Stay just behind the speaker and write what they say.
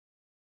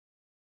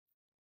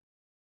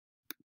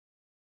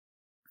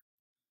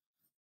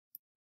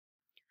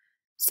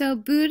So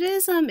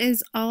Buddhism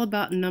is all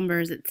about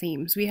numbers, it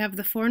seems. We have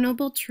the Four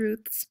Noble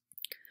Truths,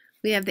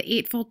 we have the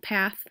Eightfold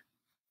Path,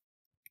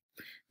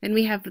 and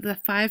we have the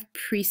five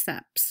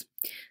precepts.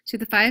 So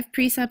the five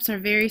precepts are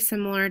very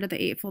similar to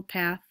the Eightfold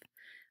Path,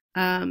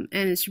 and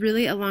it's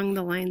really along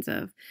the lines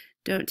of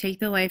don't take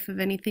the life of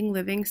anything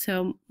living.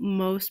 So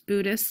most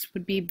Buddhists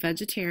would be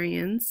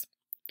vegetarians.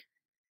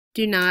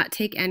 Do not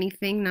take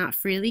anything not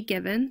freely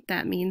given.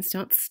 That means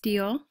don't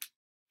steal.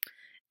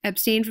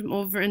 Abstain from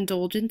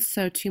overindulgence,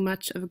 so too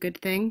much of a good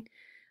thing.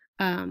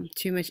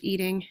 Too much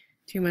eating,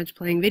 too much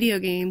playing video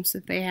games,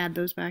 if they had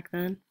those back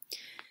then.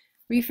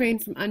 Refrain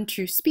from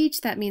untrue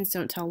speech, that means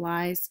don't tell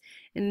lies.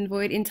 And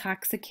avoid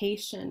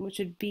intoxication, which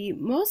would be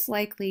most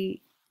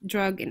likely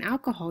drug and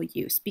alcohol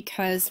use,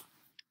 because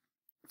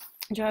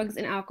drugs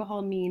and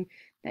alcohol mean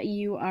that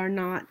you are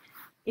not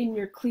in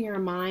your clear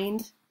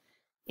mind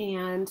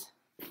and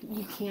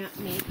you can't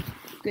make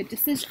good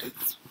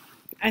decisions.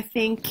 I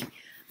think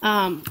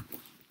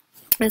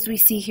as we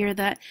see here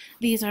that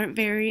these are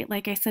very,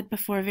 like I said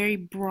before, very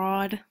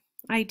broad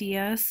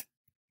ideas.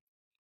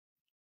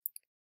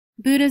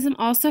 Buddhism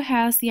also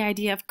has the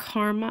idea of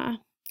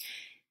karma.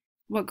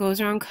 What goes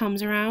around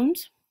comes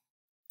around.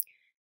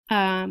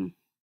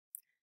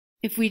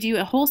 If we do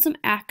a wholesome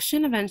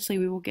action, eventually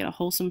we will get a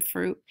wholesome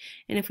fruit.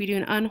 And if we do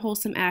an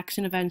unwholesome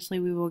action, eventually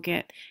we will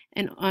get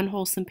an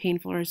unwholesome,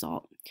 painful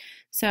result.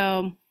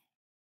 So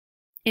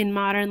in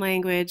modern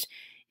language,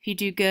 if you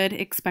do good,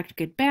 expect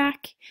good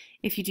back.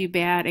 If you do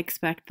bad,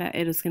 expect that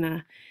it is going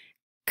to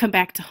come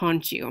back to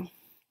haunt you.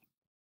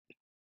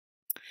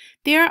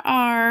 There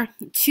are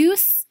two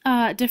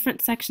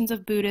different sections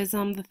of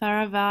Buddhism, the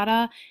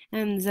Theravada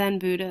and Zen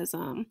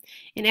Buddhism.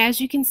 And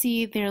as you can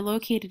see, they're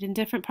located in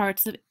different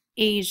parts of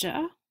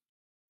Asia.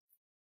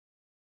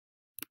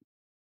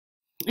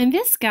 And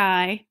this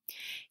guy,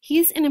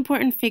 he's an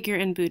important figure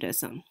in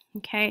Buddhism,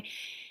 okay?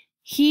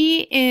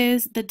 He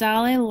is the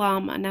Dalai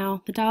Lama.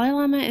 Now, the Dalai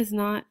Lama is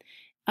not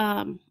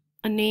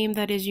a name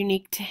that is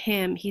unique to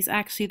him. He's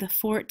actually the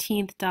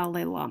 14th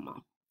Dalai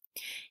Lama.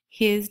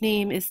 His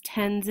name is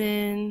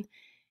Tenzin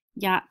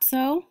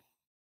Gyatso.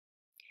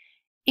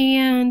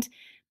 And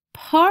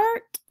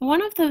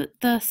one of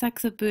the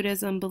sects of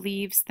Buddhism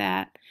believes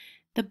that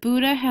the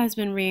Buddha has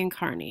been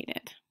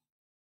reincarnated.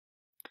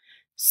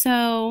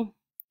 So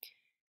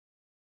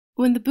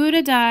when the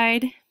Buddha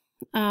died,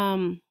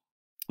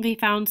 they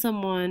found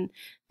someone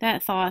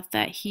that thought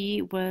that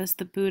he was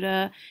the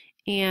Buddha,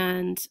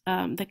 and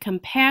the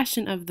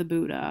compassion of the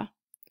Buddha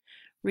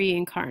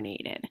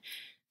reincarnated.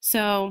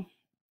 So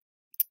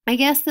I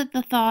guess that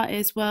the thought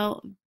is,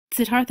 well,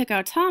 Siddhartha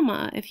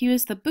Gautama, if he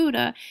was the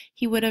Buddha,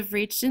 he would have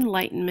reached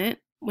enlightenment,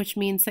 which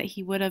means that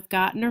he would have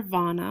got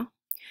nirvana,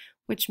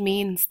 which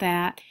means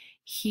that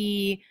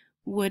he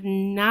would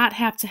not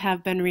have to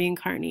have been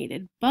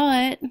reincarnated.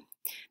 But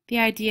the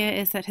idea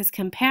is that his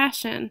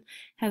compassion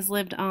has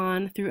lived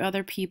on through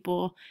other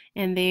people,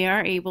 and they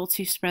are able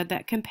to spread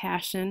that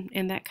compassion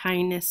and that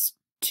kindness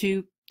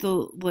to the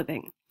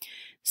living.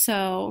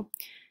 So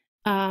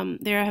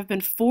there have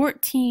been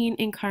 14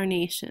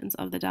 incarnations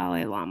of the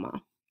Dalai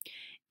Lama.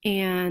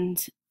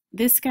 And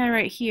this guy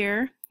right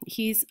here,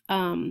 he's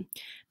I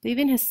believe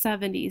in his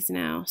 70s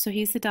now. So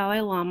he's the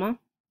Dalai Lama,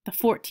 the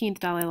 14th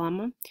Dalai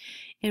Lama.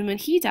 And when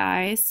he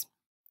dies,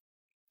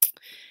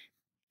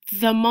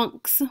 the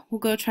monks will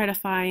go try to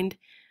find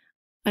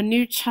a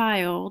new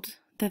child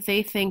that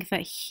they think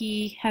that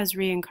he has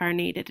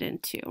reincarnated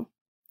into.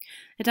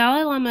 The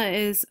Dalai Lama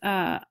is,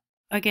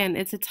 again,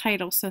 it's a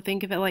title, so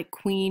think of it like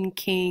queen,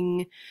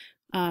 king,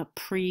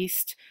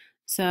 priest.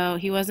 So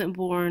he wasn't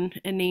born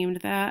and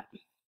named that.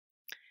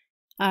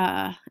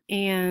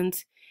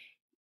 And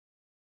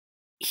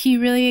he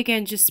really,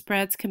 again, just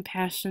spreads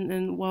compassion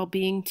and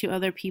well-being to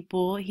other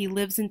people. He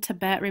lives in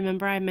Tibet.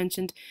 Remember, I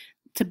mentioned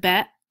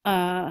Tibet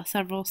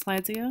several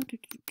slides ago.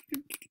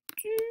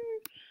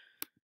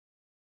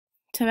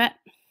 Tibet.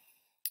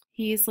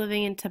 He's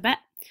living in Tibet,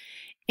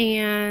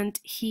 and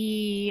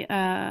he's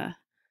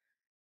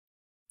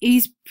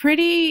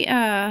pretty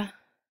in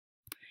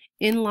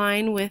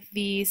line with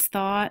these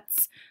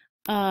thoughts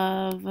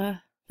of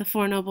the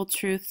Four Noble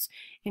Truths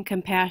and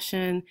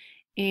compassion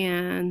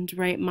and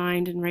right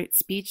mind and right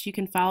speech. You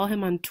can follow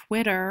him on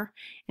Twitter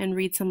and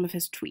read some of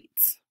his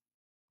tweets.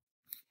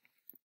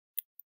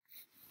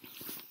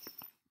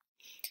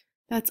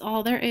 That's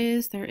all there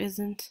is. There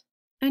isn't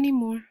any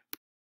more.